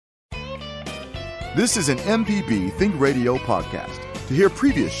This is an MPB Think Radio podcast. To hear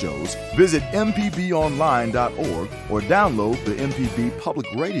previous shows, visit mpbonline.org or download the MPB Public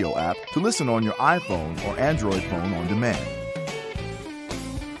Radio app to listen on your iPhone or Android phone on demand.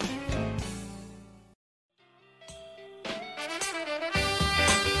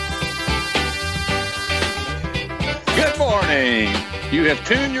 Good morning. You have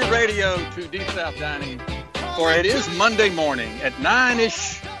tuned your radio to Deep South Dining, for it is Monday morning at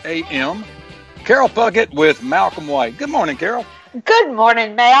 9-ish a.m. Carol Puckett with Malcolm White. Good morning, Carol. Good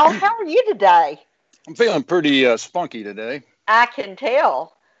morning, Mal. How are you today? I'm feeling pretty spunky today. I can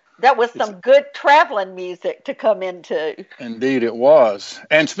tell. That was some good traveling music to come into. Indeed it was.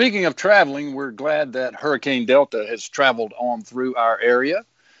 And speaking of traveling, we're glad that Hurricane Delta has traveled on through our area.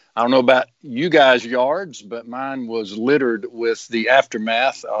 I don't know about you guys' yards, but mine was littered with the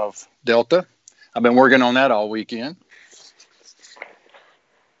aftermath of Delta. I've been working on that all weekend.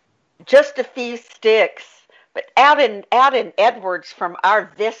 Just a few sticks. But out in Edwards from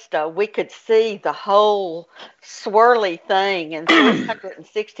our vista, we could see the whole swirly thing in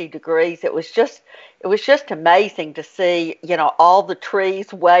 360 degrees. It was just amazing to see, all the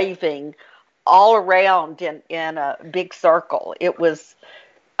trees waving all around in a big circle. It was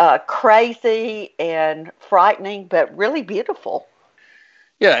crazy and frightening, but really beautiful.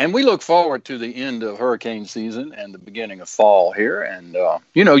 Yeah, and we look forward to the end of hurricane season and the beginning of fall here. And,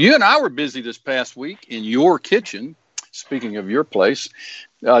 you and I were busy this past week in your kitchen, speaking of your place,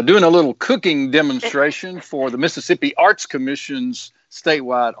 doing a little cooking demonstration for the Mississippi Arts Commission's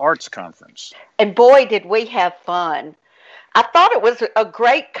statewide arts conference. And boy, did we have fun. I thought it was a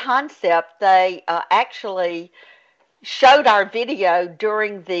great concept. They actually showed our video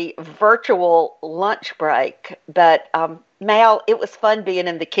during the virtual lunch break. But, Mal, it was fun being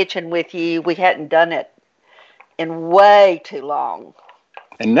in the kitchen with you. We hadn't done it in way too long.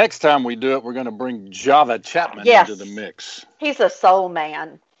 And next time we do it, we're going to bring Java Chapman into the mix. He's a soul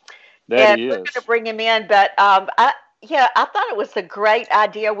man. That he is. We're going to bring him in. But, I thought it was a great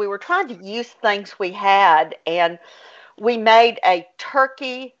idea. We were trying to use things we had, and we made a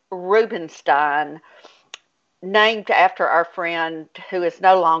turkey Rubenstein named after our friend who is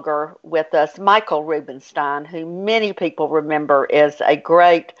no longer with us, Michael Rubenstein, who many people remember as a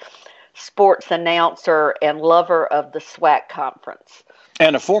great sports announcer and lover of the SWAC conference.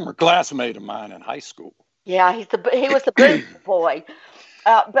 And a former classmate of mine in high school. Yeah, he was a booty boy.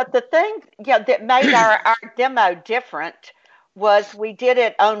 But the thing that made our demo different was we did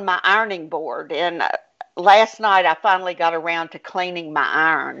it on my ironing board. And last night I finally got around to cleaning my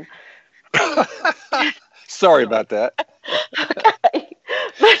iron. Sorry about that. Okay.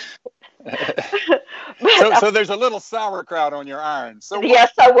 So there's a little sauerkraut on your iron. So yeah,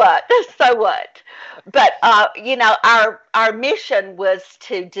 so what? But, our mission was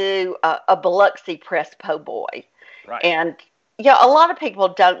to do a Biloxi press po' boy. Right. And, a lot of people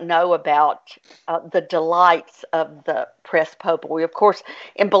don't know about the delights of the press po' boy. Of course,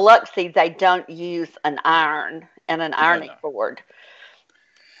 in Biloxi, they don't use an iron and an ironing board.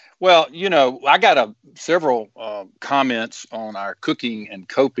 Well, I got several comments on our cooking and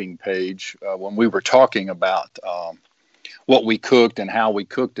coping page when we were talking about what we cooked and how we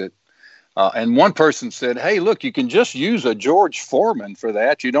cooked it. And one person said, hey, look, you can just use a George Foreman for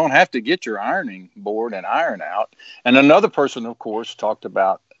that. You don't have to get your ironing board and iron out. And another person, of course, talked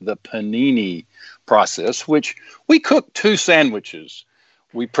about the panini process, which we cooked 2 sandwiches.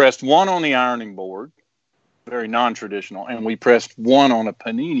 We pressed one on the ironing board, very non-traditional, and we pressed one on a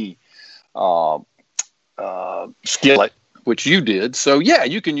panini skillet, which you did. So yeah,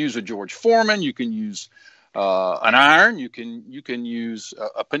 you can use a George Foreman, you can use an iron, you can use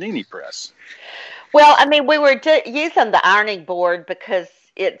a panini press. Well, I mean, we were using the ironing board because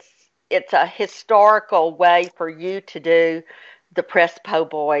it's a historical way for you to do the press po'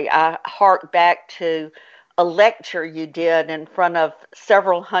 boy. I hark back to a lecture you did in front of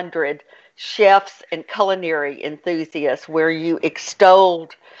several hundred chefs and culinary enthusiasts where you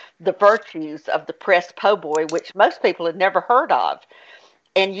extolled the virtues of the pressed po' boy, which most people had never heard of.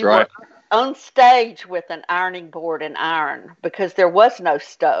 And you were on stage with an ironing board and iron because there was no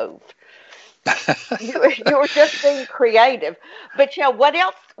stove. you were just being creative. But what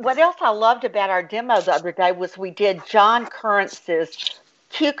else I loved about our demo the other day was we did John Currance's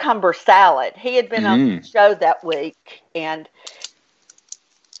cucumber salad. He had been on the show that week, and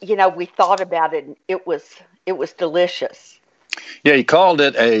we thought about it, and it was delicious. Yeah, he called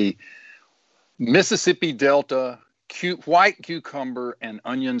it a Mississippi Delta white cucumber and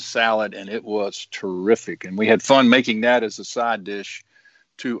onion salad, and it was terrific. And we had fun making that as a side dish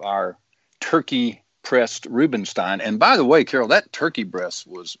to our turkey pressed Rubenstein. And by the way, Carol, that turkey breast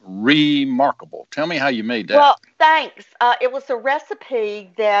was remarkable. Tell me how you made that. Well, thanks. It was a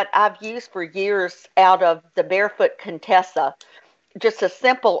recipe that I've used for years out of the Barefoot Contessa, just a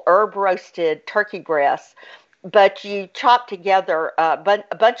simple herb roasted turkey breast. But you chop together a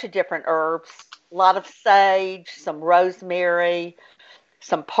bunch of different herbs, a lot of sage, some rosemary,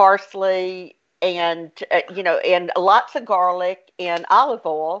 some parsley, and and lots of garlic and olive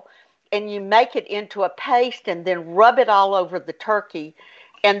oil, and you make it into a paste and then rub it all over the turkey.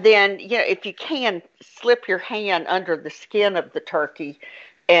 And then, if you can, slip your hand under the skin of the turkey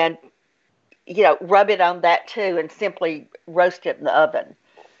and, rub it on that too, and simply roast it in the oven.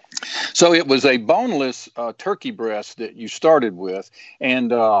 So it was a boneless turkey breast that you started with, and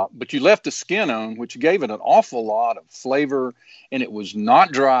but you left the skin on, which gave it an awful lot of flavor, and it was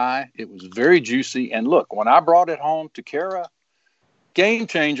not dry. It was very juicy. And look, when I brought it home to Kara, game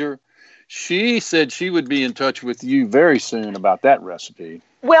changer, she said she would be in touch with you very soon about that recipe.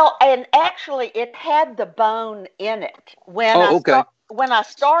 Well, and actually, it had the bone in it. When I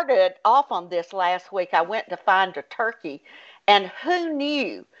started off on this last week, I went to find a turkey, and who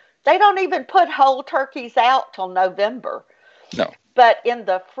knew? They don't even put whole turkeys out till November. No. But in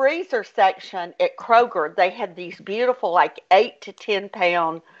the freezer section at Kroger, they had these beautiful, like 8 to 10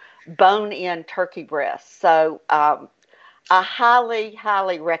 pound bone-in turkey breasts. So I highly,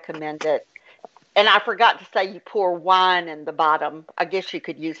 highly recommend it. And I forgot to say, you pour wine in the bottom. I guess you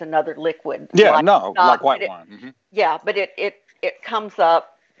could use another liquid. Yeah, like white wine. Mm-hmm. Yeah, but it comes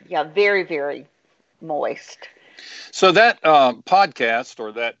up, very, very moist. So that podcast,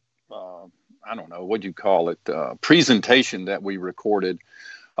 or that, I don't know, what you call it, presentation that we recorded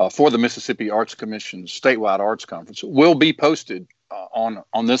for the Mississippi Arts Commission's statewide arts conference will be posted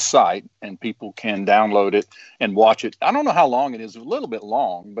on this site, and people can download it and watch it. I don't know how long it is, a little bit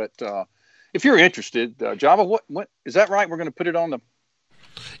long, but if you're interested, Java, what is that right? We're going to put it on the...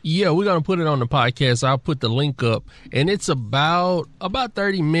 Yeah, we're going to put it on the podcast. I'll put the link up, and it's about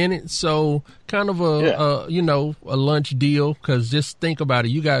 30 minutes. So kind of a lunch deal, because just think about it.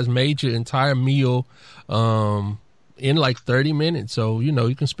 You guys made your entire meal in like 30 minutes. So,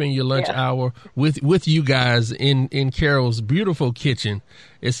 you can spend your lunch hour with you guys in Carol's beautiful kitchen.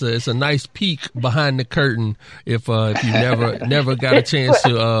 It's a nice peek behind the curtain if you never got a chance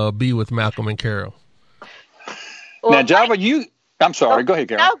to be with Malcolm and Carol. Well, now, Java, I'm sorry. Go ahead,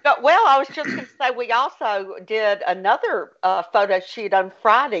 Carol. Well, I was just going to say, we also did another photo shoot on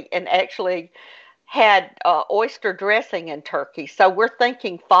Friday and actually had oyster dressing and turkey. So we're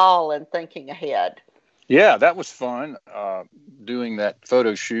thinking fall and thinking ahead. Yeah, that was fun, doing that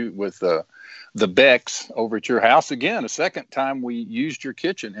photo shoot with the Becks over at your house. Again, a second time we used your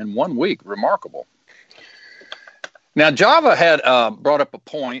kitchen in 1 week. Remarkable. Now, Java had brought up a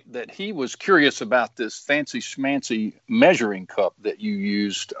point that he was curious about this fancy schmancy measuring cup that you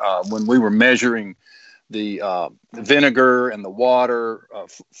used when we were measuring the vinegar and the water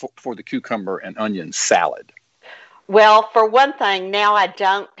for the cucumber and onion salad. Well, for one thing, now I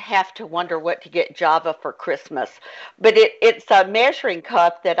don't have to wonder what to get Java for Christmas. But it's a measuring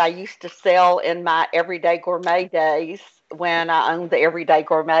cup that I used to sell in my Everyday Gourmet days when I owned the Everyday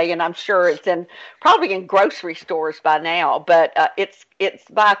Gourmet, and I'm sure it's probably in grocery stores by now. But it's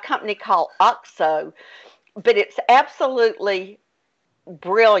by a company called OXO. But it's absolutely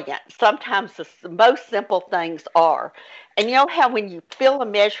brilliant. Sometimes the most simple things are. And you know how when you fill a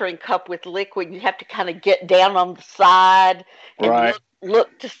measuring cup with liquid, you have to kind of get down on the side and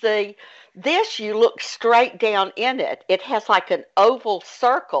look to see. This, you look straight down in it. It has like an oval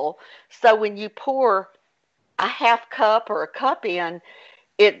circle. So when you pour a half cup or a cup in,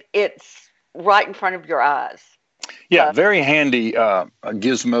 it's right in front of your eyes. Yeah, very handy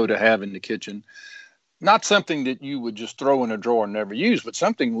gizmo to have in the kitchen. Not something that you would just throw in a drawer and never use, but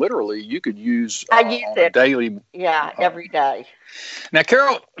something literally you could use on a daily. Yeah, every day. Now,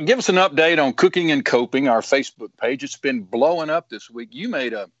 Carol, give us an update on Cooking and Coping, our Facebook page. It's been blowing up this week. You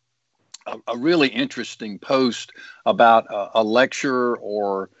made a really interesting post about a lecture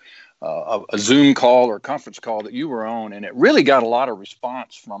or a Zoom call or conference call that you were on, and it really got a lot of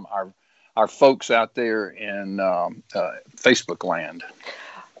response from our folks out there in Facebook land.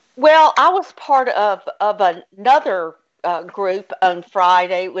 Well, I was part of another group on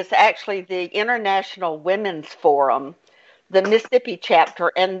Friday. It was actually the International Women's Forum, the Mississippi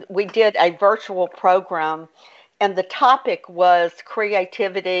chapter, and we did a virtual program, and the topic was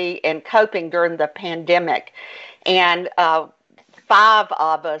creativity and coping during the pandemic. And 5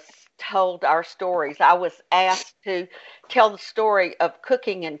 of us told our stories. I was asked to tell the story of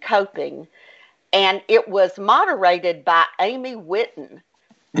cooking and coping, and it was moderated by Amy Whitten,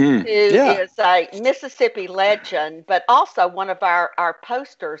 who is a Mississippi legend, but also one of our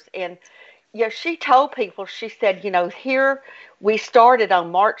posters. And she told people, she said, here we started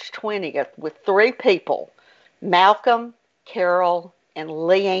on March 20th with 3 people, Malcolm, Carol, and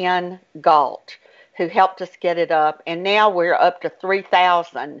Leanne Galt, who helped us get it up. And now we're up to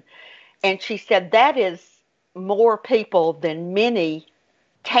 3,000. And she said that is more people than many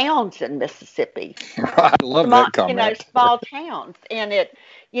towns in Mississippi. Right, I love that comment. Small towns. And it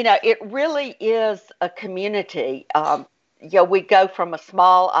really is a community. We go from a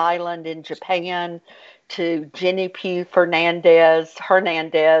small island in Japan to Jenny Pugh Hernandez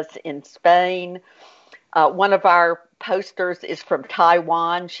in Spain. One of our posters is from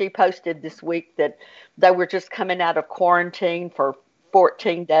Taiwan. She posted this week that they were just coming out of quarantine for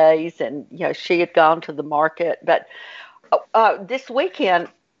 14 days, and she had gone to the market. But this weekend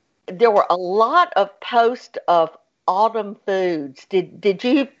there were a lot of posts of autumn foods. Did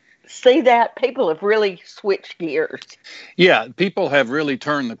you see that? People have really switched gears. Yeah, people have really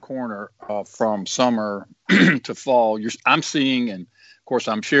turned the corner from summer to fall. I'm seeing, and of course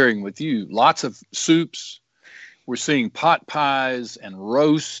I'm sharing with you, lots of soups. We're seeing pot pies and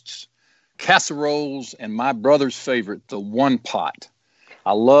roasts, casseroles, and my brother's favorite, the one pot.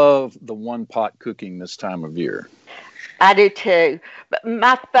 I love the one pot cooking this time of year. I do too. But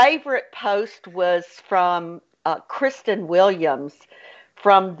my favorite post was from Kristen Williams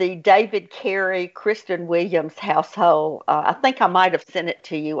from the David Carey, Kristen Williams household. I think I might have sent it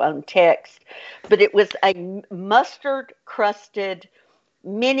to you on text, but it was a mustard crusted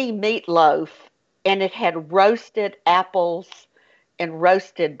mini meatloaf, and it had roasted apples and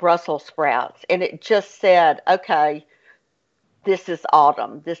roasted Brussels sprouts. And it just said, okay, this is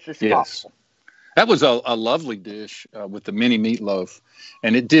autumn. This is fall. Yes. That was a lovely dish with the mini meatloaf.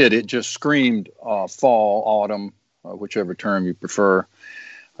 And it just screamed fall, autumn, whichever term you prefer.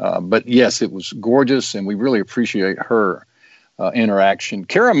 But yes, it was gorgeous, and we really appreciate her interaction.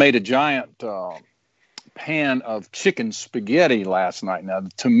 Kara made a giant pan of chicken spaghetti last night. Now,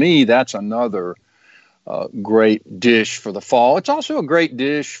 to me, that's another great dish for the fall. It's also a great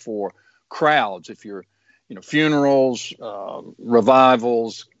dish for crowds. If you're, funerals,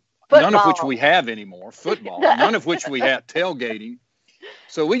 revivals, football. None of which we have anymore, football, none of which we have tailgating.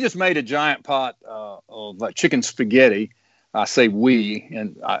 So we just made a giant pot of chicken spaghetti. I say we,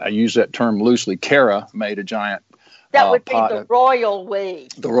 and I use that term loosely. Kara made a giant that would be the royal we.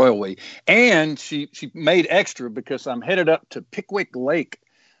 The royal we. And she made extra because I'm headed up to Pickwick Lake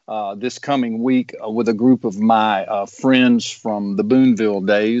this coming week with a group of my friends from the Boonville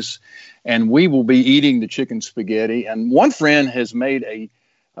days. And we will be eating the chicken spaghetti. And one friend has made a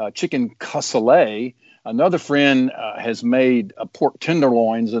chicken cassoulet. Another friend has made pork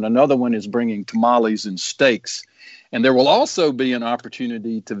tenderloins, and another one is bringing tamales and steaks. And there will also be an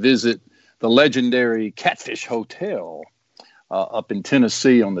opportunity to visit the legendary Catfish Hotel up in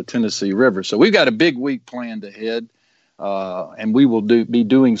Tennessee on the Tennessee River. So we've got a big week planned ahead, and we will be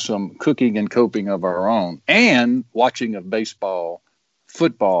doing some cooking and coping of our own and watching of baseball,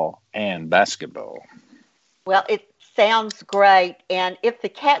 football, and basketball. Well, it sounds great. And if the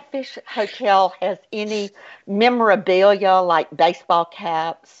Catfish Hotel has any memorabilia like baseball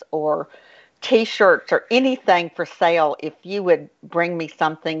caps or T-shirts or anything for sale, if you would bring me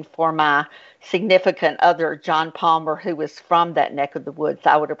something for my significant other, John Palmer, who was from that neck of the woods,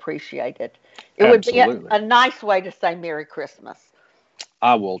 I would appreciate it. It Absolutely. would be a nice way to say Merry Christmas.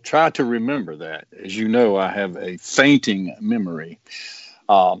 I will try to remember that. As you know, I have a fainting memory.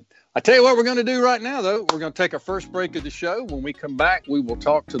 I tell you what we're going to do right now, though. We're going to take our first break of the show. When we come back, we will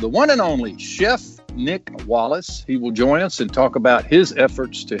talk to the one and only Chef Nick Wallace. He will join us and talk about his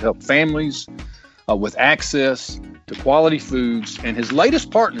efforts to help families with access to quality foods and his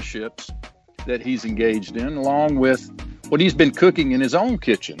latest partnerships that he's engaged in, along with what he's been cooking in his own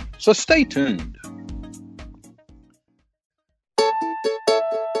kitchen. So stay tuned.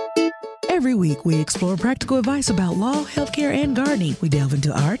 Every week, we explore practical advice about law, healthcare, and gardening. We delve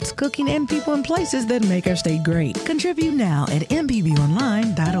into arts, cooking, and people and places that make our state great. Contribute now at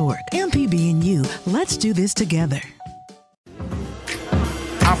mpbonline.org. MPB and you, let's do this together.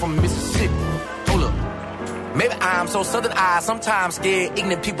 I'm from Mississippi. Hold up. Maybe I'm so southern-eyed, sometimes scared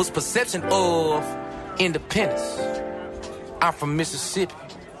ignorant people's perception of independence. I'm from Mississippi.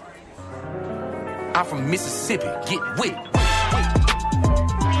 I'm from Mississippi. Get with it.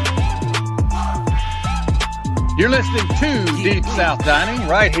 You're listening to Deep South Dining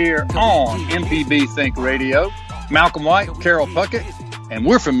right here on MPB Think Radio. Malcolm White, Carol Puckett, and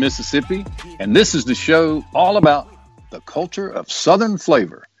we're from Mississippi. And this is the show all about the culture of Southern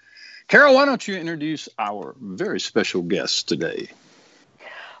flavor. Carol, why don't you introduce our very special guest today?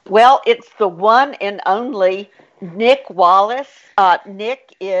 Well, it's the one and only Nick Wallace.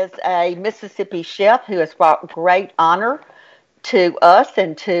 Nick is a Mississippi chef who has brought great honor to us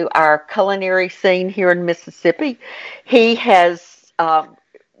and to our culinary scene here in Mississippi. He has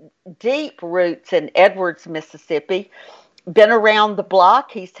deep roots in Edwards, Mississippi, been around the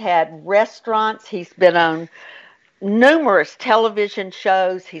block. He's had restaurants. He's been on numerous television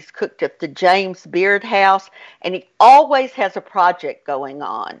shows. He's cooked at the James Beard House, and he always has a project going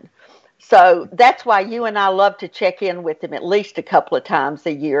on. So that's why you and I love to check in with him at least a couple of times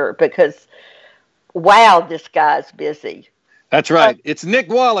a year, because, wow, this guy's busy. That's right. It's Nick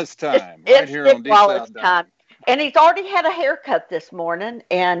Wallace time. It's here Nick on Wallace time. And he's already had a haircut this morning,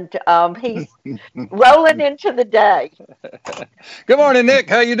 and he's rolling into the day. Good morning, Nick.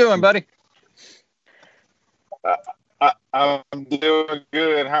 How you doing, buddy? I'm doing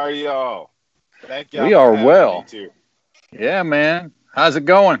good. How are y'all? Thank you. We are well. Yeah, man. How's it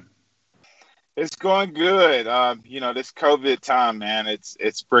going? It's going good. This COVID time, man,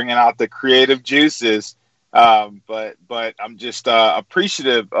 it's bringing out the creative juices. But I'm just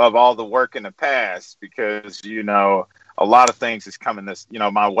appreciative of all the work in the past, because, a lot of things is coming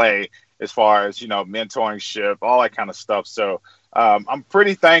my way as far as, mentorship, all that kind of stuff. So I'm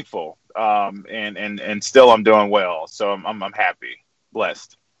pretty thankful. And still I'm doing well. So I'm happy,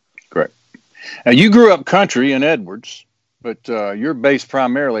 blessed. Great. Now, you grew up country in Edwards, but you're based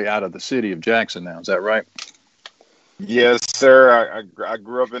primarily out of the city of Jackson now. Is that right? Yes, sir. I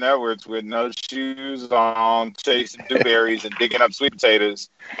grew up in Edwards with no shoes on, chasing dewberries and digging up sweet potatoes.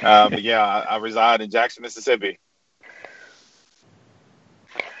 But yeah, I reside in Jackson, Mississippi.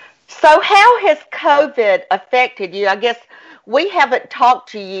 So how has COVID affected you? I guess we haven't talked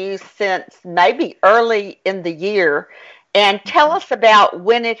to you since maybe early in the year. And tell us about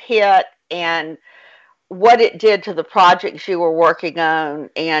when it hit and what it did to the projects you were working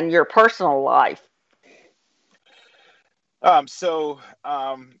on and your personal life. So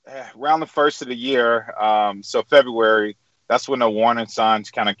around the first of the year, so February, that's when the warning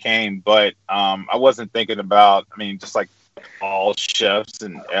signs kind of came. But I wasn't thinking about, just like all chefs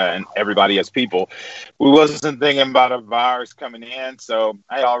and everybody as people, we wasn't thinking about a virus coming in. So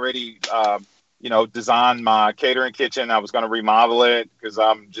I already, designed my catering kitchen. I was going to remodel it because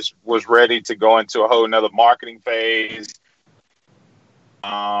was ready to go into a whole nother marketing phase.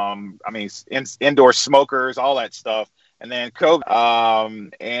 Indoor smokers, all that stuff. And then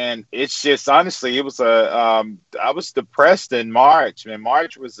COVID, and it's just, honestly, it was I was depressed in March.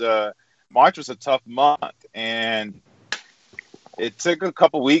 March was a tough month, and it took a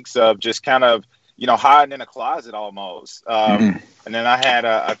couple weeks of just kind of, hiding in a closet almost. And then I had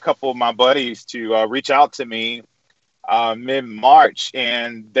a couple of my buddies to reach out to me mid-March,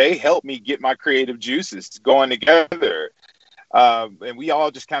 and they helped me get my creative juices going together. And we all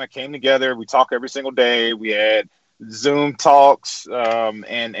just kind of came together. We talk every single day. We had Zoom talks, and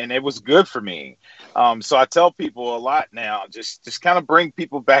it was good for me. So I tell people a lot now, just kind of bring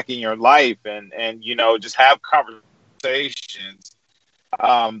people back in your life and just have conversations.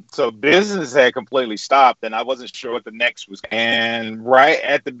 So business had completely stopped, and I wasn't sure what the next was. And right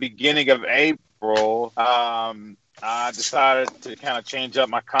at the beginning of April, I decided to kind of change up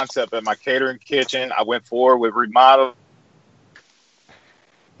my concept at my catering kitchen. I went forward with remodel.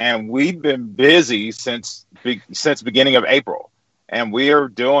 And we've been busy since beginning of April, and we are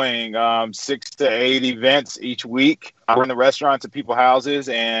doing 6 to 8 events each week. We're in the restaurants at people's houses,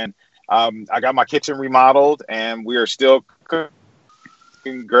 and I got my kitchen remodeled, and we are still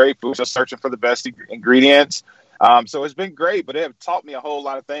cooking great food, just searching for the best ingredients. So it's been great, but it have taught me a whole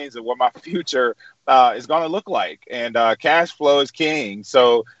lot of things of what my future is going to look like. And cash flow is king.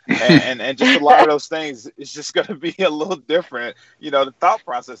 So, and just a lot of those things, it's just going to be a little different. The thought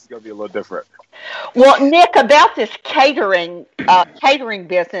process is going to be a little different. Well, Nick, about this catering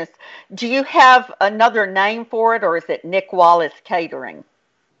business, do you have another name for it, or is it Nick Wallace Catering?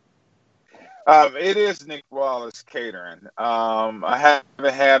 It is Nick Wallace Catering. I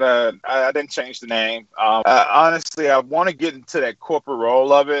didn't change the name. Honestly, I want to get into that corporate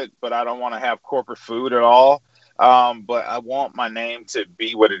role of it, but I don't want to have corporate food at all. But I want my name to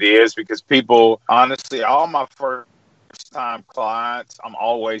be what it is, because people, honestly, all my first time clients, I'm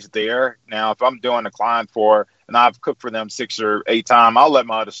always there. Now, if I'm doing a client and I've cooked for them 6 or 8 times, I'll let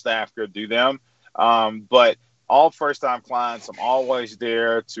my other staff go do them. But all first-time clients, I'm always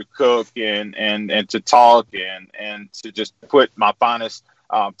there to cook and to talk and to just put my finest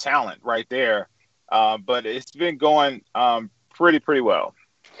talent right there. But it's been going pretty well.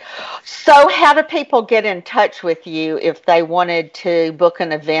 So how do people get in touch with you if they wanted to book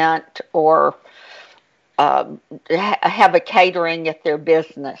an event or have a catering at their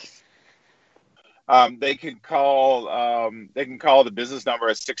business? They can call the business number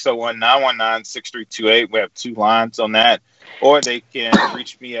at 601-919-6328. We have 2 lines on that. Or they can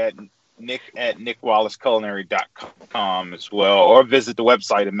reach me at nick@nickwallaceculinary.com as well, or visit the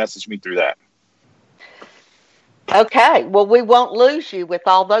website and message me through that. Okay. Well, we won't lose you with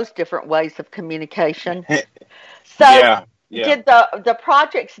all those different ways of communication. So Yeah. did the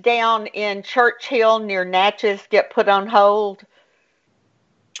projects down in Churchill near Natchez get put on hold?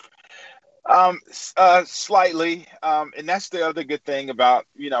 Slightly. And that's the other good thing about,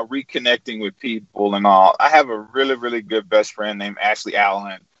 reconnecting with people and all. I have a really, really good best friend named Ashley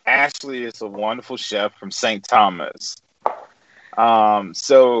Allen. Ashley is a wonderful chef from St. Thomas.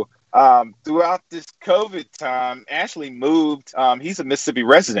 So throughout this COVID time, Ashley moved. He's a Mississippi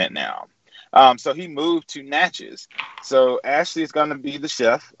resident now. So he moved to Natchez. So Ashley is going to be the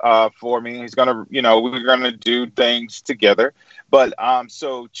chef for me. He's going to, we're going to do things together. But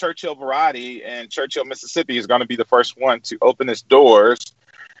so Churchill Variety in Churchill, Mississippi is going to be the first one to open its doors.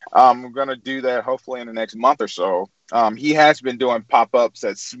 We're going to do that hopefully in the next month or so. He has been doing pop-ups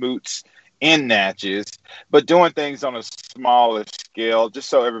at Smoots in Natchez, but doing things on a smaller scale just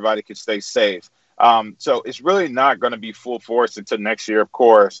so everybody can stay safe. So it's really not going to be full force until next year, of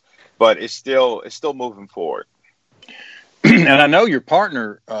course, but it's still moving forward. And I know your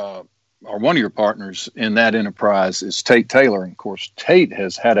partner, or one of your partners in that enterprise, is Tate Taylor. And of course, Tate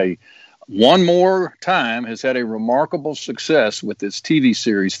has had a remarkable success with this TV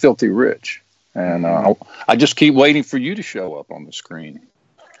series, Filthy Rich. And I just keep waiting for you to show up on the screen.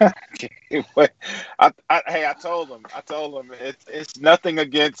 I told him it's nothing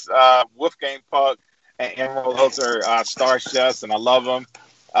against Wolfgang Puck and Emerald. Those are star chefs, and I love them.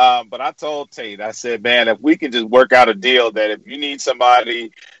 But I told Tate, I said, man, if we can just work out a deal that if you need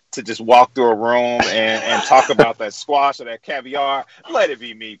somebody to just walk through a room and talk about that squash or that caviar, let it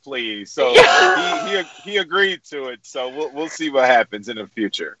be me, please. So he agreed to it. So we'll see what happens in the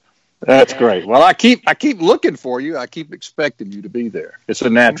future. That's great. Well, I keep looking for you. I keep expecting you to be there. It's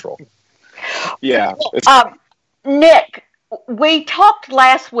a natural. Yeah. Nick, we talked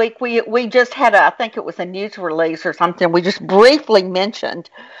last week. We just had I think it was a news release or something. We just briefly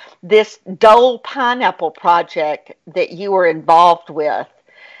mentioned this Dole pineapple project that you were involved with.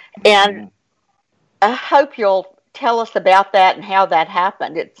 And I hope you'll tell us about that and how that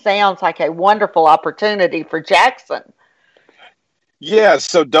happened. It sounds like a wonderful opportunity for Jackson. Yeah,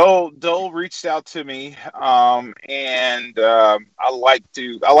 so Dole reached out to me, and I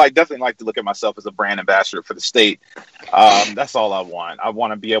definitely like to look at myself as a brand ambassador for the state. That's all I want. I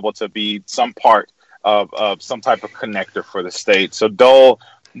want to be able to be some part of some type of connector for the state. So Dole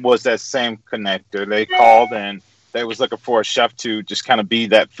was that same connector. They called and they was looking for a chef to just kind of be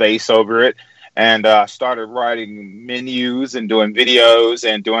that face over it. And started writing menus and doing videos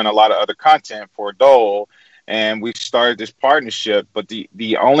and doing a lot of other content for Dole. And we started this partnership. But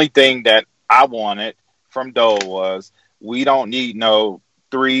the only thing that I wanted from Dole was we don't need no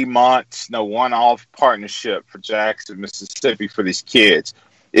 3 months, no one-off partnership for Jackson, Mississippi for these kids.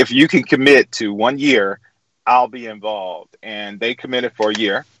 If you can commit to 1 year, I'll be involved. And they committed for a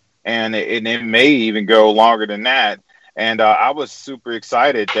year. And it may even go longer than that. And I was super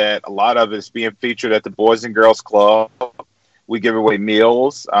excited that a lot of it is being featured at the Boys and Girls Club. We give away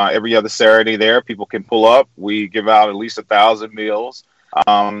meals every other Saturday there. People can pull up. We give out at least 1,000 meals.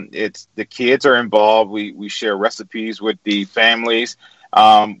 It's the kids are involved. We share recipes with the families.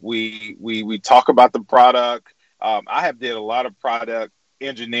 We talk about the product. I have did a lot of product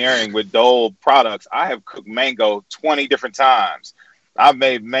engineering with Dole products. I have cooked mango 20 different times. I've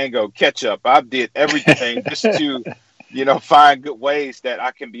made mango ketchup. I did everything just to, find good ways that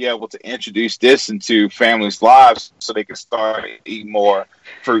I can be able to introduce this into families' lives so they can start eating more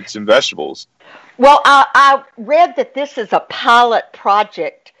fruits and vegetables. Well, I read that this is a pilot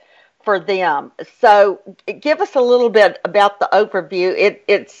project for them. So give us a little bit about the overview.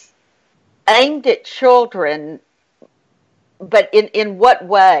 It's aimed at children, but in what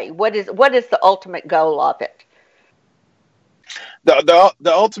way? What is the ultimate goal of it? The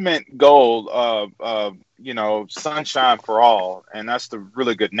ultimate goal of Sunshine for All, and that's the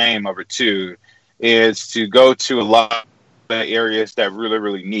really good name of it too, is to go to a lot of areas that really,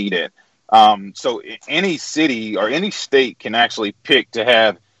 really need it. So any city or any state can actually pick to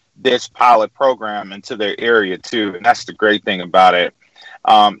have this pilot program into their area too, and that's the great thing about it.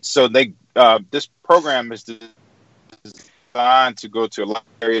 So this program is designed to go to a lot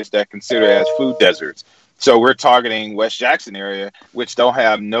of areas that consider as food deserts. So we're targeting West Jackson area, which don't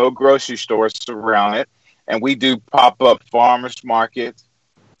have no grocery stores around it. And we do pop-up farmers markets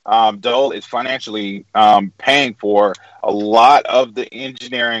Dole is financially paying for a lot of the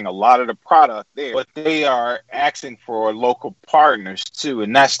engineering, a lot of the product there, but they are asking for local partners too,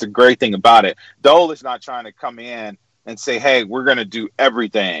 and that's the great thing about it. Dole is not trying to come in and say, "Hey, we're going to do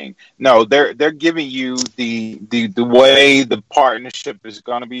everything." No, they're giving you the way the partnership is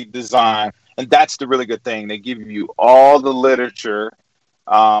going to be designed, and that's the really good thing. They give you all the literature.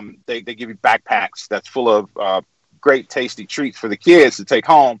 They give you backpacks that's full of great tasty treats for the kids to take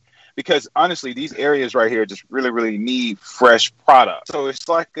home, because honestly these areas right here just really need fresh product. So it's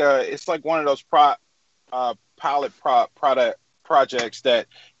like one of those pilot product projects that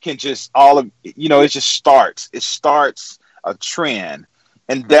can just it just starts a trend,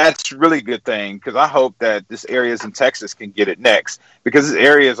 and that's really a good thing, because I hope that this areas in Texas can get it next, because there's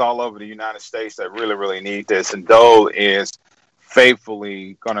areas all over the United States that really need this, and Dole is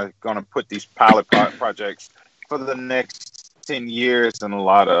faithfully gonna put these pilot projects for the next 10 years in a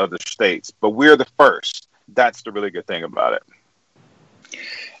lot of other states, but we're the first. That's the really good thing about it.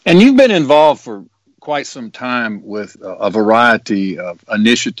 And you've been involved for quite some time with a variety of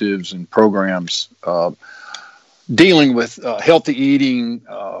initiatives and programs dealing with healthy eating,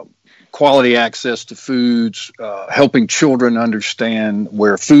 quality access to foods, helping children understand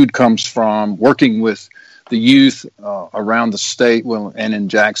where food comes from, working with the youth around the state, and in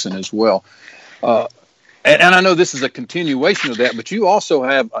Jackson as well. And I know this is a continuation of that, but you also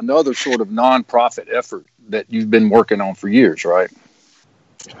have another sort of nonprofit effort that you've been working on for years, right?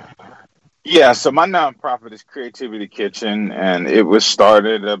 Yeah, so my nonprofit is Creativity Kitchen, and it was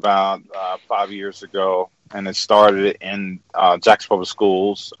started about 5 years ago, and it started in Jackson Public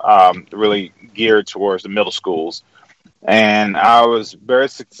Schools, really geared towards the middle schools. And I was very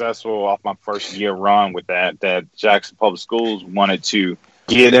successful off my first year run with that Jackson Public Schools wanted to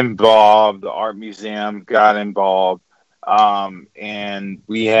get involved. The art museum got involved. And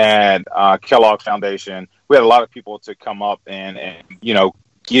we had Kellogg Foundation. We had a lot of people to come up and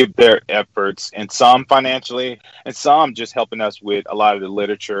give their efforts, and some financially, and some just helping us with a lot of the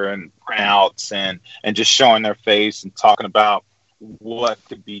literature and printouts and just showing their face and talking about what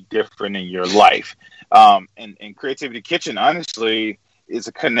could be different in your life. And Creativity Kitchen, honestly, is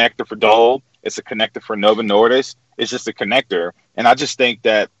a connector for Dole. It's a connector for Nova Nordik. It's just a connector. And I just think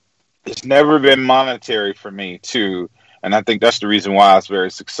that it's never been monetary for me, too. And I think that's the reason why it's very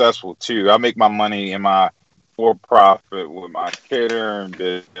successful, too. I make my money in my for-profit with my catering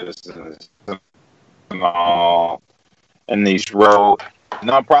business and all. And these road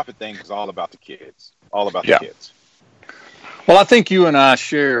nonprofit things is all about the kids. All about the kids. Well, I think you and I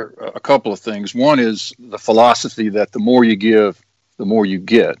share a couple of things. One is the philosophy that the more you give, the more you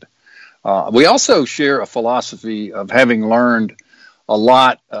get. We also share a philosophy of having learned a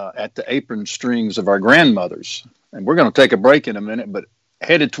lot at the apron strings of our grandmothers. And we're going to take a break in a minute, but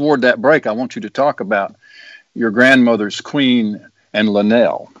headed toward that break, I want you to talk about your grandmothers, Queen and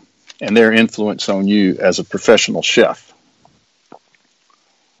Linnell, and their influence on you as a professional chef.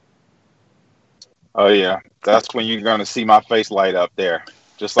 Oh, yeah. That's when you're going to see my face light up there,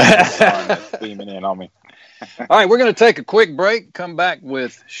 just like the sun that's beaming in on me. All right, we're going to take a quick break, come back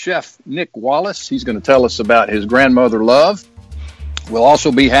with Chef Nick Wallace. He's going to tell us about his grandmother love. We'll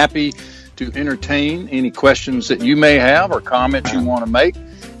also be happy to entertain any questions that you may have or comments you want to make.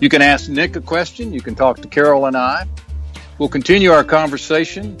 You can ask Nick a question. You can talk to Carol and I. We'll continue our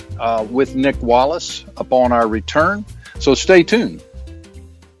conversation with Nick Wallace upon our return, so stay tuned.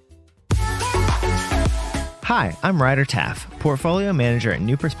 Hi, I'm Ryder Taff, Portfolio Manager at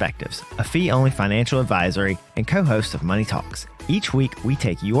New Perspectives, a fee-only financial advisory and co-host of Money Talks. Each week, we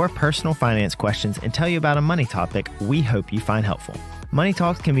take your personal finance questions and tell you about a money topic we hope you find helpful. Money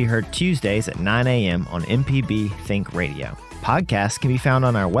Talks can be heard Tuesdays at 9 a.m. on MPB Think Radio. Podcasts can be found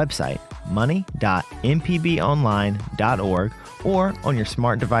on our website, money.mpbonline.org, or on your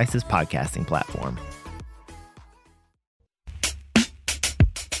smart device's podcasting platform.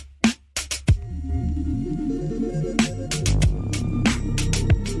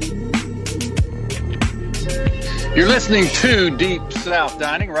 You're listening to Deep South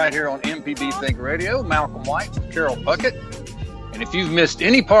Dining right here on MPB Think Radio. Malcolm White and Carol Puckett. And if you've missed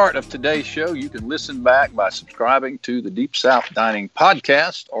any part of today's show, you can listen back by subscribing to the Deep South Dining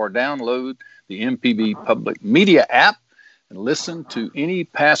podcast or download the MPB Public Media app and listen to any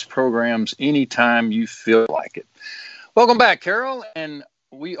past programs anytime you feel like it. Welcome back, Carol. And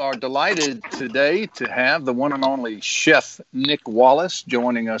we are delighted today to have the one and only Chef Nick Wallace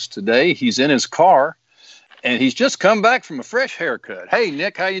joining us today. He's in his car. And he's just come back from a fresh haircut. Hey,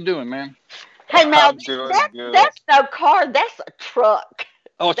 Nick, how you doing, man? Hey, Mel, that's no car. That's a truck.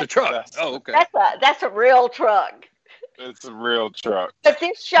 Oh, it's a truck. Oh, okay. That's a real truck. It's a real truck. But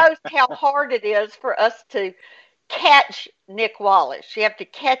this shows how hard it is for us to catch Nick Wallace. You have to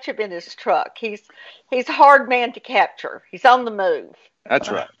catch him in his truck. He's a hard man to capture. He's on the move. That's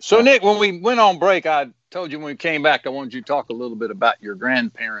right. So, Nick, when we went on break, I told you when we came back, I wanted you to talk a little bit about your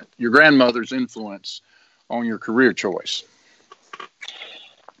grandmother's influence on your career choice.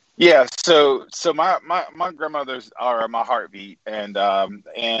 Yeah, so my grandmothers are my heartbeat, and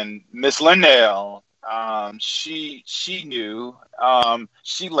Miss Linnell, she knew,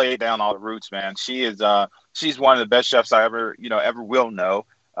 she laid down all the roots, man. She's one of the best chefs I ever will know.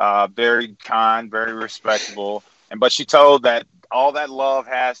 Very kind, very respectable, but she told that all that love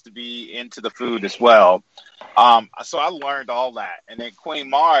has to be into the food as well. So I learned all that, and then Queen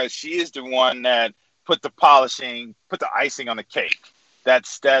Mars, she is the one that put the icing on the cake.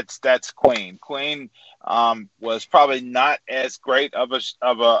 That's Queen. Queen was probably not as great of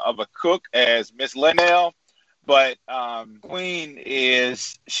a cook as Miss Linnell, but Queen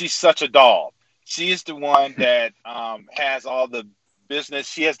she's such a doll. She is the one that has all the business.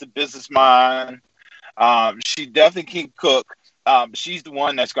 She has the business mind. She definitely can cook. She's the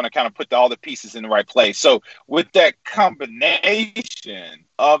one that's going to kind of put all the pieces in the right place. So with that combination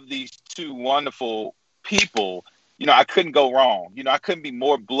of these two wonderful people, I couldn't go wrong. I couldn't be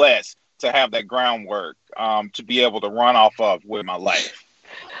more blessed to have that groundwork to be able to run off of with my life.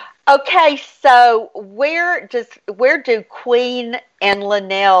 Okay, so where do Queen and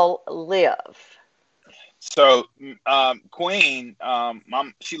Linnell live? So Queen,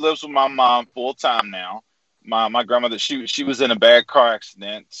 she lives with my mom full time now. My grandmother, she was in a bad car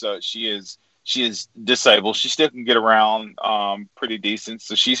accident, so she is disabled. She still can get around pretty decent.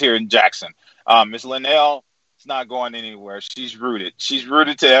 So she's here in Jackson. Miss Linnell, it's not going anywhere. She's rooted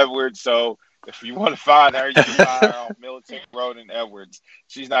to Edwards. So if you want to find her, you can find her on Military Road in Edwards.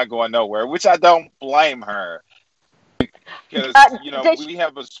 She's not going nowhere, which I don't blame her, because we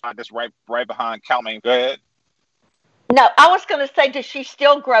have a spot that's right behind Calmaine. Go ahead. No, I was going to say, does she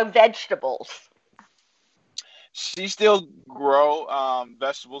still grow vegetables? She still grow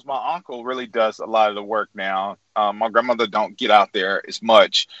vegetables. My uncle really does a lot of the work now. My grandmother don't get out there as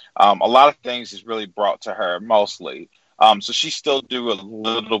much. A lot of things is really brought to her mostly. So she still do a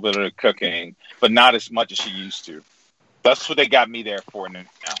little bit of the cooking, but not as much as she used to. That's what they got me there for now.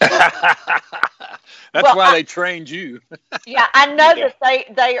 That's why they trained you. Yeah, I know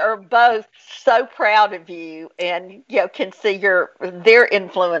that they are both so proud of you, and can see their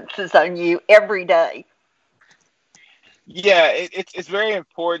influences on you every day. Yeah, it's very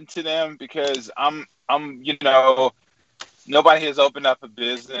important to them, because I'm nobody has opened up a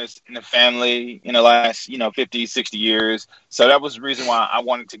business in the family in the last 50, 60 years. So that was the reason why I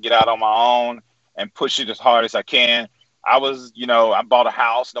wanted to get out on my own and push it as hard as I can. I bought a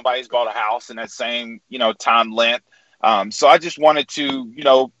house. Nobody's bought a house in that same time length. So I just wanted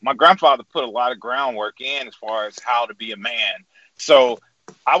to, my grandfather put a lot of groundwork in as far as how to be a man. So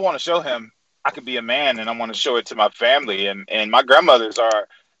I want to show him I could be a man, and I want to show it to my family. And my grandmothers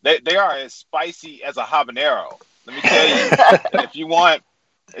they are as spicy as a habanero. Let me tell you,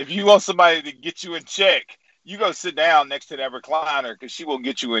 if you want somebody to get you in check, you go sit down next to that recliner, because she will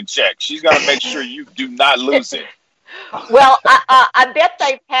get you in check. She's going to make sure you do not lose it. Well, I bet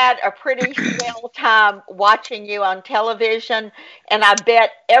they've had a pretty swell time watching you on television, and I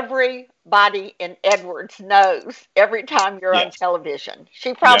bet everybody in Edwards knows every time you're on television.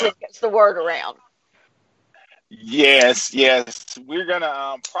 She probably gets the word around. Yes. We're going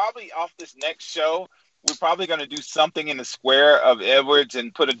to probably off this next show, we're probably going to do something in the square of Edwards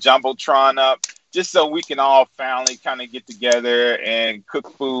and put a Jumbotron up, just so we can all finally kind of get together and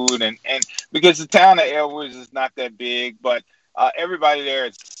cook food. And because the town of Edwards is not that big, but everybody there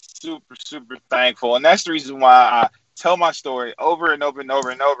is super, super thankful. And that's the reason why I tell my story over and over and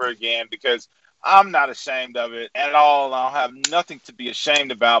over and over again, because I'm not ashamed of it at all. I don't have nothing to be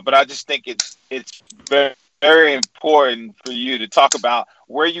ashamed about, but I just think it's very, very important for you to talk about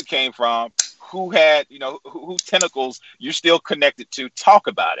where you came from, who had, whose tentacles you're still connected to. Talk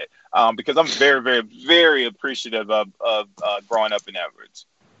about it, because I'm very, very, very appreciative of growing up in Edwards.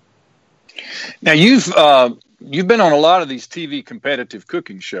 Now, you've been on a lot of these TV competitive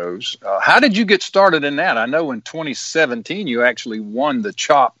cooking shows. How did you get started in that? I know in 2017 you actually won the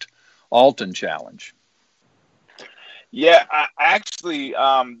Chopped Alton Challenge. Yeah, I actually,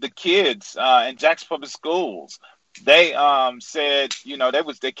 the kids in Jackson Public Schools, they said,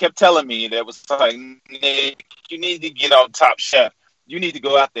 they kept telling me that was like, Nick, you need to get on Top Chef. You need to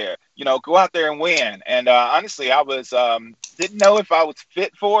go out there, go out there and win. And honestly, I was didn't know if I was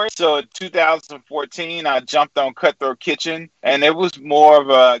fit for it. So in 2014, I jumped on Cutthroat Kitchen, and it was more of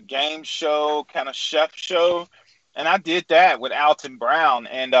a game show, kind of chef show. And I did that with Alton Brown,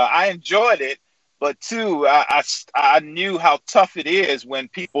 and I enjoyed it. But two, I knew how tough it is when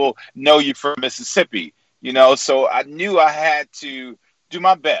people know you from Mississippi, you know. So I knew I had to do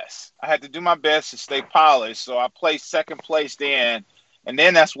my best. I had to do my best to stay polished. So I placed second place then. And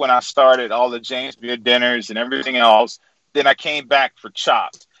then that's when I started all the James Beard dinners and everything else. Then I came back for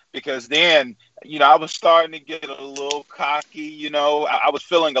Chopped, because then, you know, I was starting to get a little cocky, you know. I was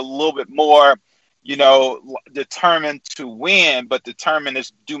feeling a little bit more, you know, determined to win, but determined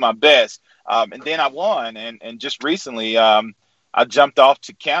to do my best. And then I won. And just recently, I jumped off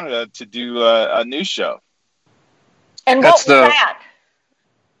to Canada to do a new show. And what was that?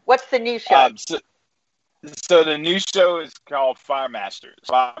 What's the new show? So the new show is called Fire Masters.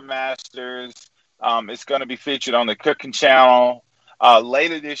 Fire Masters. It's going to be featured on the Cooking Channel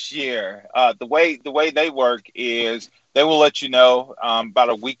later this year. The way they work is they will let you know about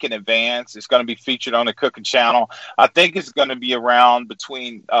a week in advance. It's going to be featured on the Cooking Channel. I think it's going to be around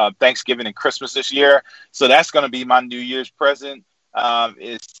between Thanksgiving and Christmas this year. So that's going to be my New Year's present.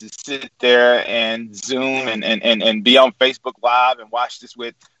 Is to sit there and Zoom and be on Facebook Live and watch this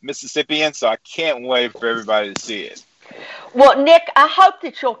with Mississippians. So I can't wait for everybody to see it. Well, Nick, I hope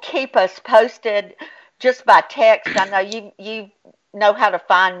that you'll keep us posted just by text. I know you know how to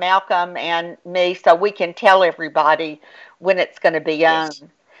find Malcolm and me, so we can tell everybody when it's going to be on. Yes.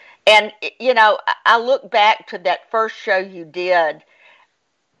 And, you know, I look back to that first show you did,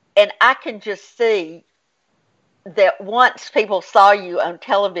 and I can just see that once people saw you on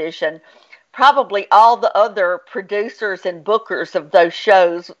television, probably all the other producers and bookers of those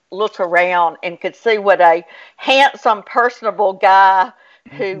shows look around and could see what a handsome, personable guy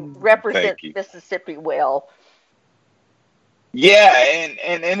who represents Mississippi well. Yeah,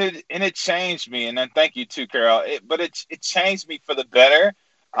 and it changed me, and then thank you too, Carol. But it changed me for the better,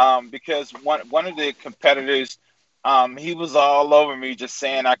 because one of the competitors, he was all over me, just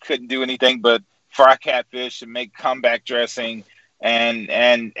saying I couldn't do anything but fry catfish and make comeback dressing. And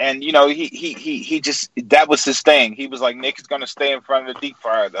you know, he just, that was his thing. He was like, Nick is going to stay in front of the deep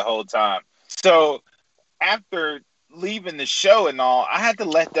fryer the whole time. So after leaving the show and all, I had to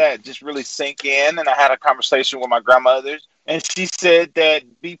let that just really sink in. And I had a conversation with my grandmother, and she said that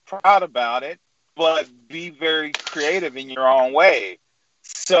be proud about it, but be very creative in your own way.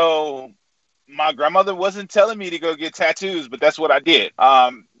 So my grandmother wasn't telling me to go get tattoos, but that's what I did.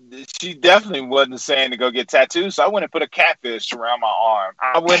 She definitely wasn't saying to go get tattoos, so I went and put a catfish around my arm.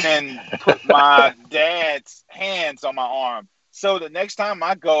 I went and put my dad's hands on my arm. So the next time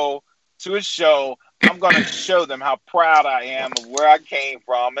I go to a show, I'm going to show them how proud I am of where I came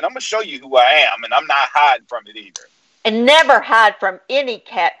from, and I'm going to show you who I am, and I'm not hiding from it either. And never hide from any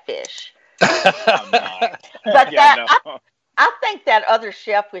catfish. I'm not. But yeah, I think that other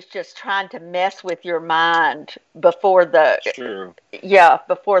chef was just trying to mess with your mind before the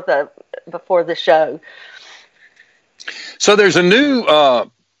before the show. So there's a new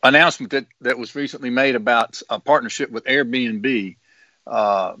announcement that was recently made about a partnership with Airbnb,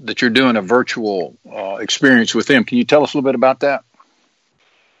 that you're doing a virtual experience with them. Can you tell us a little bit about that?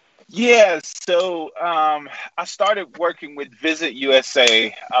 Yeah, so I started working with Visit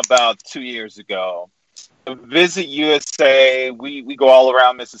USA about 2 years ago. Visit USA, we go all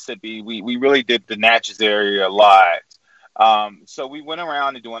around Mississippi. We really did the Natchez area a lot. So we went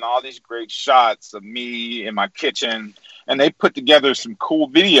around and doing all these great shots of me in my kitchen, and they put together some cool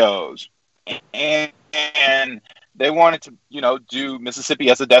videos. And they wanted to, you know, do Mississippi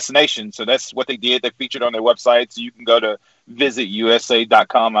as a destination. So that's what they did. They featured on their website. So you can go to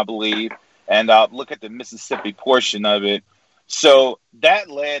visitusa.com, I believe, and look at the Mississippi portion of it. So that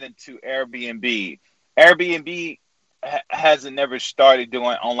led into Airbnb. Airbnb hasn't never started doing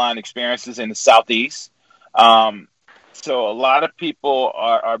online experiences in the Southeast. So a lot of people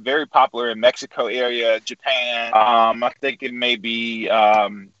are very popular in Mexico area, Japan. I think it may be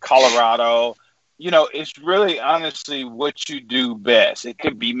Colorado. You know, it's really honestly what you do best. It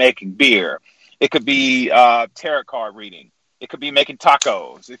could be making beer. It could be tarot card reading. It could be making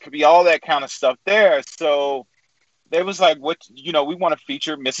tacos. It could be all that kind of stuff there. So they was like, "What? You know, we want to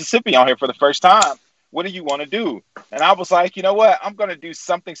feature Mississippi on here for the first time. What do you want to do?" And I was like, you know what? I'm going to do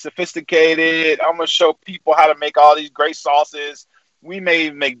something sophisticated. I'm going to show people how to make all these great sauces. We may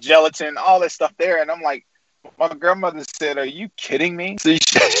make gelatin, all that stuff there. And I'm like, my grandmother said, "Are you kidding me?" So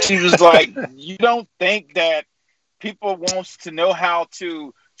she was like, "You don't think that people wants to know how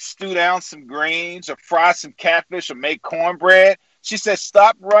to stew down some greens or fry some catfish or make cornbread?" She said,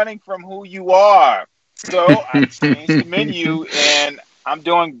 "Stop running from who you are." So I changed the menu, and I'm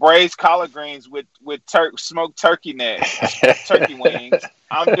doing braised collard greens with smoked turkey turkey wings.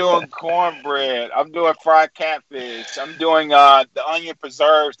 I'm doing cornbread. I'm doing fried catfish. I'm doing the onion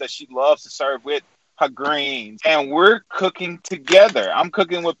preserves that she loves to serve with her greens. And we're cooking together. I'm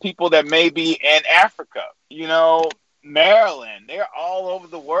cooking with people that may be in Africa, Maryland. They're all over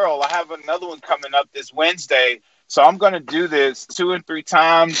the world. I have another one coming up this Wednesday. So I'm going to do this 2 and 3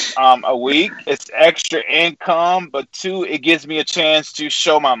 times a week. It's extra income, but 2, it gives me a chance to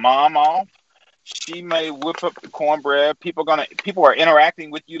show my mom off. She may whip up the cornbread. People are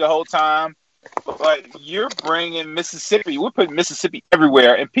interacting with you the whole time, but you're bringing Mississippi. We're putting Mississippi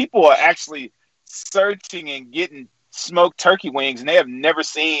everywhere, and people are actually searching and getting smoked turkey wings, and they have never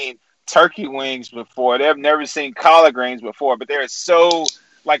seen turkey wings before. They have never seen collard greens before, but they're so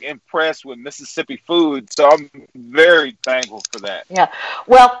impressed with Mississippi food. So I'm very thankful for that. Yeah.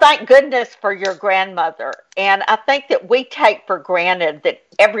 Well, thank goodness for your grandmother. And I think that we take for granted that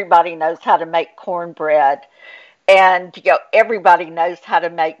everybody knows how to make cornbread and everybody knows how to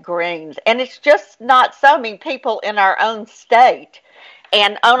make greens. And it's just not so. I mean, people in our own state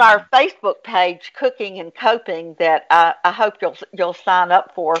and on our Facebook page, Cooking and Coping, that I hope you'll sign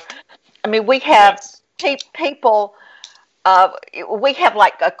up for. I mean, we have people. We have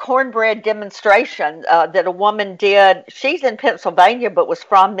a cornbread demonstration that a woman did. She's in Pennsylvania, but was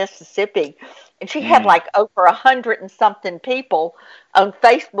from Mississippi. And she had over 100 and something people on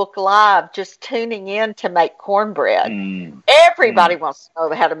Facebook Live just tuning in to make cornbread. Everybody wants to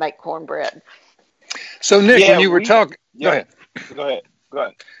know how to make cornbread. So, Nick, when you were talking... Go ahead. Go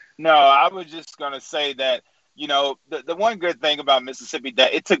ahead. No, I was just going to say that, the one good thing about Mississippi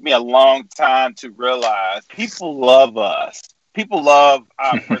that it took me a long time to realize, people love us. People love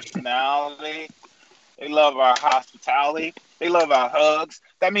our personality. They love our hospitality. They love our hugs.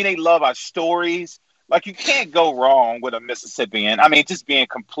 That means they love our stories. You can't go wrong with a Mississippian. I mean, just being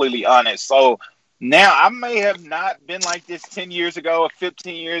completely honest. So now I may have not been like this 10 years ago or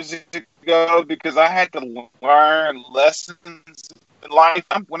 15 years ago because I had to learn lessons life.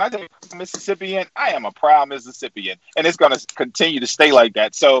 When I say Mississippian, I am a proud Mississippian, and it's going to continue to stay like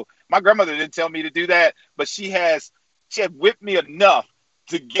that. So my grandmother didn't tell me to do that, but she had whipped me enough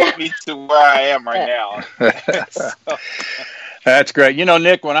to get me to where I am right now. That's great.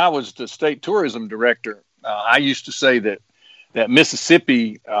 Nick, when I was the state tourism director, I used to say that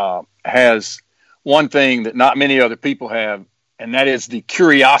Mississippi has one thing that not many other people have, and that is the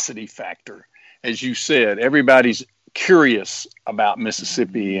curiosity factor. As you said, everybody's curious about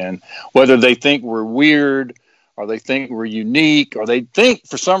Mississippi, and whether they think we're weird or they think we're unique or they think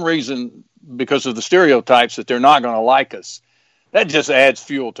for some reason because of the stereotypes that they're not going to like us. That just adds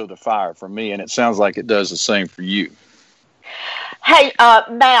fuel to the fire for me, and it sounds like it does the same for you. Hey,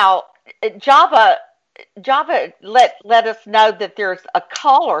 Mal, Java let us know that there's a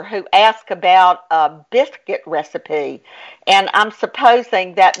caller who asked about a biscuit recipe, and I'm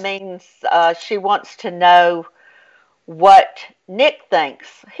supposing that means she wants to know what Nick thinks.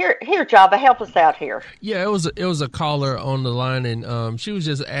 Here, Java, help us out here. Yeah, it was a caller on the line, and she was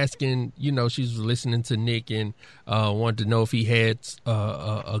just asking. She was listening to Nick and wanted to know if he had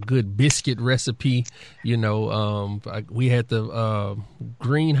a good biscuit recipe. We had the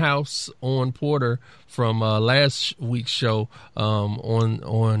greenhouse on Porter from last week's show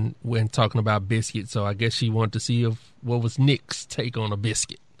on when talking about biscuits. So I guess she wanted to see what was Nick's take on a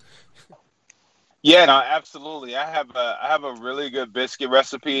biscuit. Yeah, no, absolutely. I have a really good biscuit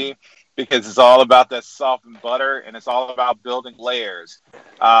recipe because it's all about that softened butter and it's all about building layers.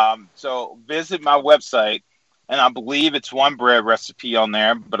 So visit my website, and I believe it's one bread recipe on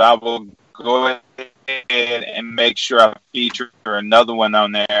there, but I will go ahead and make sure I feature another one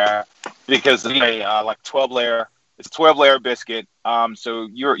on there because it's a 12-layer. It's a 12-layer biscuit. So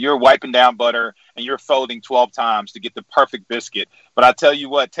you're wiping down butter and you're folding 12 times to get the perfect biscuit. But I tell you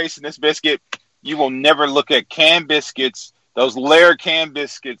what, tasting this biscuit, you will never look at canned biscuits, those layered canned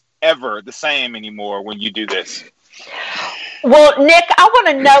biscuits, ever the same anymore when you do this. Well, Nick, I want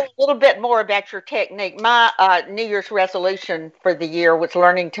to know a little bit more about your technique. My New Year's resolution for the year was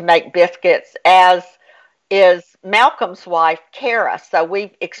learning to make biscuits, as is Malcolm's wife, Kara. So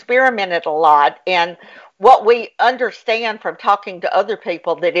we've experimented a lot. And what we understand from talking to other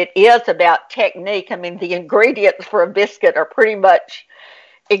people, that it is about technique. I mean, the ingredients for a biscuit are pretty much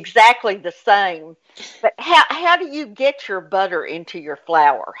exactly the same. But how do you get your butter into your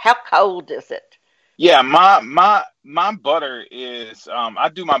flour? How cold is it? Yeah, my butter is I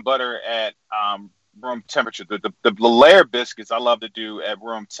do my butter at room temperature. The layer biscuits I love to do at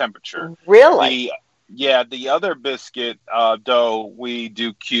room temperature. Really? The other biscuit dough we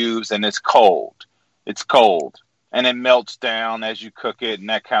do cubes, and it's cold. It's cold. and it melts down as you cook it and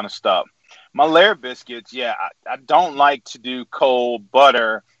that kind of stuff. My layer biscuits, I don't like to do cold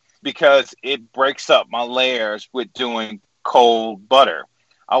butter because it breaks up my layers with doing cold butter.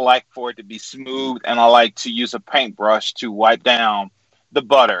 I like for it to be smooth, and I like to use a paintbrush to wipe down the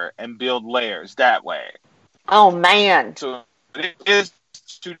butter and build layers that way. Oh, man. So it is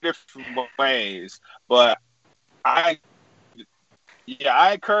two different ways, but I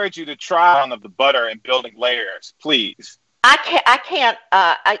encourage you to try on the butter and building layers, please. I can't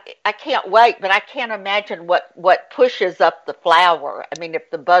wait, but I can't imagine what pushes up the flour. I mean,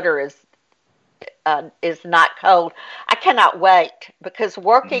 if the butter is not cold, I cannot wait, because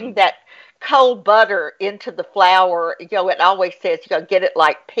working that cold butter into the flour, it always says get it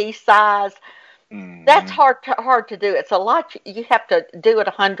like pea size. That's hard to do. It's a lot. You have to do it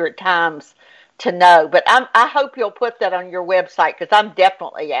 100 times to know. But I hope you'll put that on your website, because I'm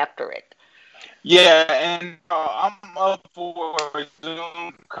definitely after it. Yeah, and I'm up for a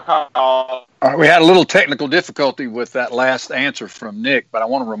Zoom call. We had a little technical difficulty with that last answer from Nick, but I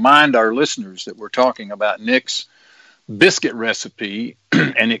want to remind our listeners that we're talking about Nick's biscuit recipe,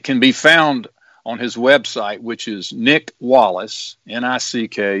 and it can be found on his website, which is Nick Wallace,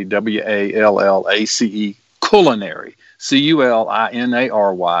 NickWallace, Culinary,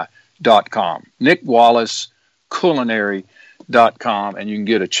 Culinary.com. Nick Wallace, Culinary.com, and you can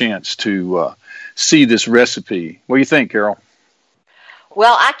get a chance to see this recipe. What do you think, Carol?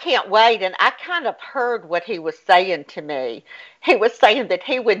 Well, I can't wait, and I kind of heard what he was saying to me. He was saying that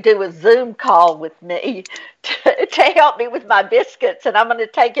he would do a Zoom call with me to help me with my biscuits, and I'm going to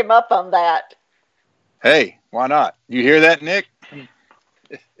take him up on that. Hey, why not? You hear that, Nick?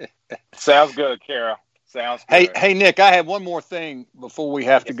 Sounds good, Carol. Sounds good. Hey, Nick, I have one more thing before we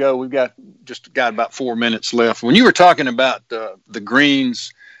have to go. We've got about 4 minutes left. When you were talking about the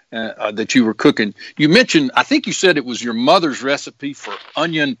greens that you were cooking, you mentioned, I think you said it was your mother's recipe for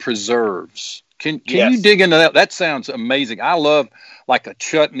onion preserves. Can you dig into that? That sounds amazing. I love like a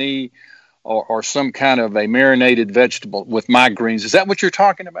chutney or some kind of a marinated vegetable with my greens. Is that what you're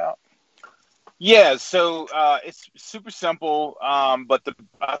talking about? Yeah, so it's super simple, but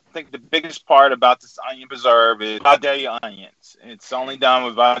I think the biggest part about this onion preserve is Vidalia onions. It's only done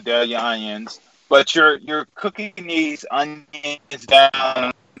with Vidalia onions, but you're cooking these onions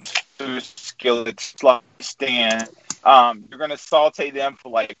down to a skillet sliced in. You're going to saute them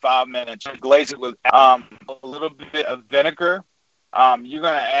for like 5 minutes. Glaze it with a little bit of vinegar. You're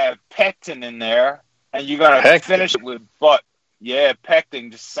going to add pectin in there, and you're going to finish it with butter. Yeah, pectin,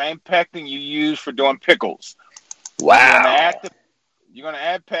 the same pectin you use for doing pickles. Wow. You're going to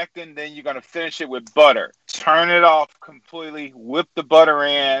add pectin, then you're going to finish it with butter. Turn it off completely, whip the butter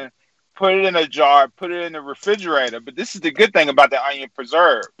in, put it in a jar, put it in the refrigerator. But this is the good thing about the onion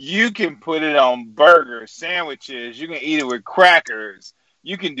preserve. You can put it on burgers, sandwiches. You can eat it with crackers.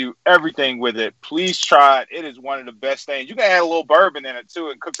 You can do everything with it. Please try it. It is one of the best things. You can add a little bourbon in it,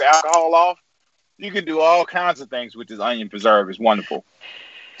 too, and cook the alcohol off. You can do all kinds of things with this onion preserve. It's wonderful.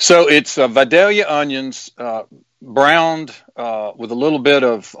 So it's Vidalia onions, browned with a little bit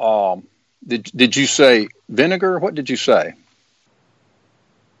of, did you say vinegar? What did you say?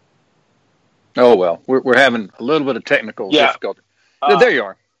 Oh, well, we're having a little bit of technical difficulty. There you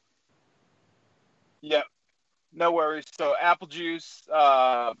are. Yep. No worries. So apple juice,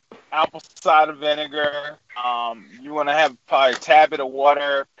 apple cider vinegar. You want to have probably a tad bit of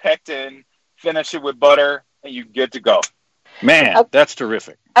water, pectin. Finish it with butter, and you're good to go. Man, that's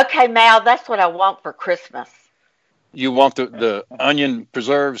terrific. Okay, Mal, that's what I want for Christmas. You want the onion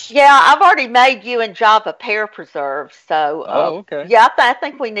preserves? Yeah, I've already made you and Java pear preserves. So, okay. Yeah, I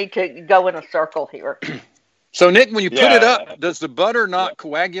think we need to go in a circle here. So, Nick, when you put it up, does the butter not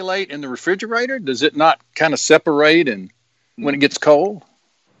coagulate in the refrigerator? Does it not kind of separate and when it gets cold?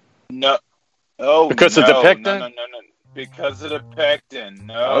 No. Oh, because of the pectin? No. Because of the pectin,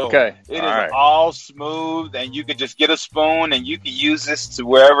 no. Okay. It is all smooth, and you can just get a spoon, and you can use this to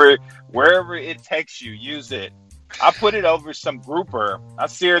wherever it takes you. Use it. I put it over some grouper. I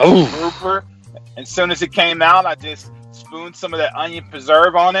seared some grouper, and as soon as it came out, I just spooned some of that onion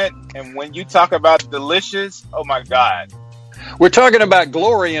preserve on it. And when you talk about delicious, oh my God. We're talking about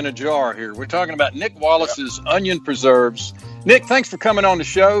glory in a jar here. We're talking about Nick Wallace's onion preserves. Nick, thanks for coming on the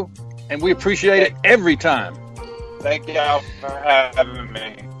show, and we appreciate it every time. Thank y'all for having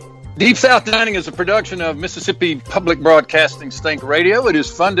me. Deep South Dining is a production of Mississippi Public Broadcasting Stink Radio. It is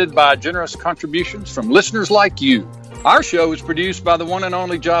funded by generous contributions from listeners like you. Our show is produced by the one and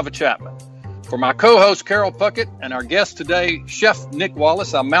only Java Chapman. For my co-host Carol Puckett and our guest today, Chef Nick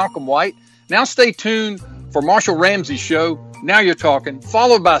Wallace, I'm Malcolm White. Now stay tuned for Marshall Ramsey's show, Now You're Talking,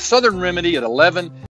 followed by Southern Remedy at 11.